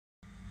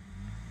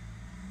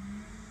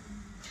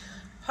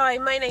Hi,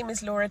 my name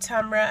is Laura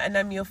Tamra and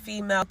I'm your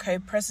female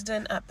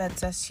co-president at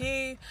BEDS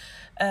SU.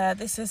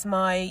 This is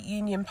my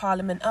Union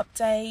Parliament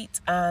update,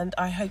 and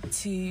I hope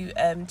to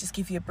just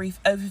give you a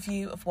brief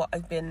overview of what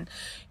I've been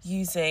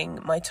using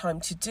my time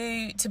to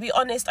do. To be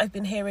honest, I've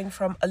been hearing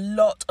from a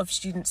lot of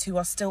students who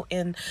are still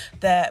in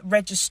their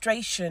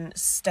registration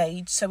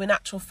stage. So in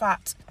actual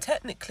fact,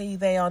 technically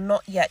they are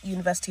not yet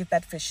University of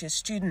Bedfordshire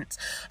students.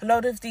 A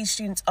lot of these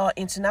students are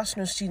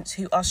international students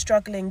who are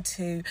struggling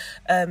to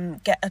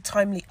get a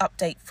timely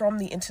update from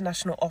the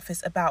international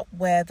office about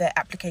where their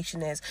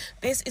application is.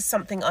 This is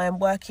something I am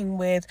working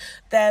with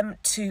them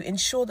to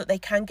ensure that they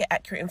can get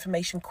accurate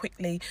information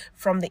quickly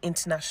from the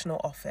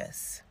international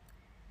office.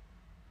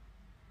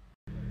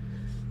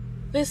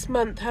 This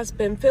month has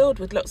been filled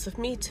with lots of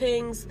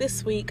meetings.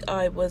 This week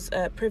I was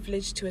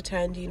privileged to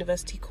attend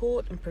University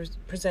Court and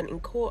present in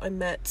court. I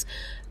met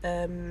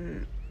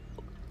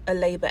a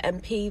Labour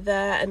MP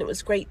there, and it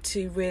was great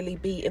to really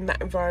be in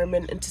that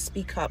environment and to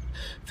speak up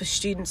for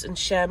students and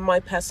share my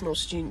personal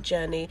student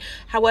journey.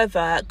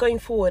 However, going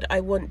forward, I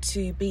want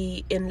to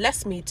be in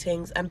less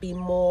meetings and be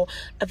more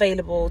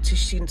available to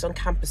students on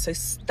campus. So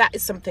that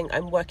is something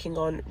I'm working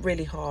on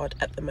really hard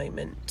at the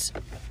moment.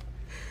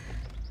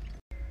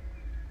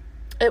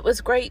 It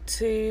was great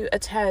to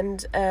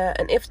attend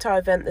an iftar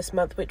event this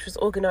month, which was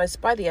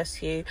organised by the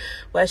SU,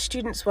 where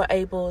students were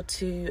able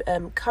to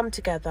come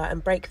together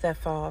and break their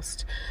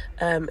fast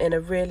in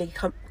a really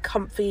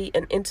comfy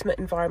and intimate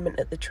environment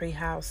at the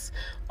Treehouse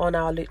on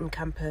our Luton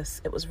campus.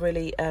 It was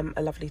really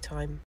a lovely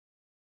time.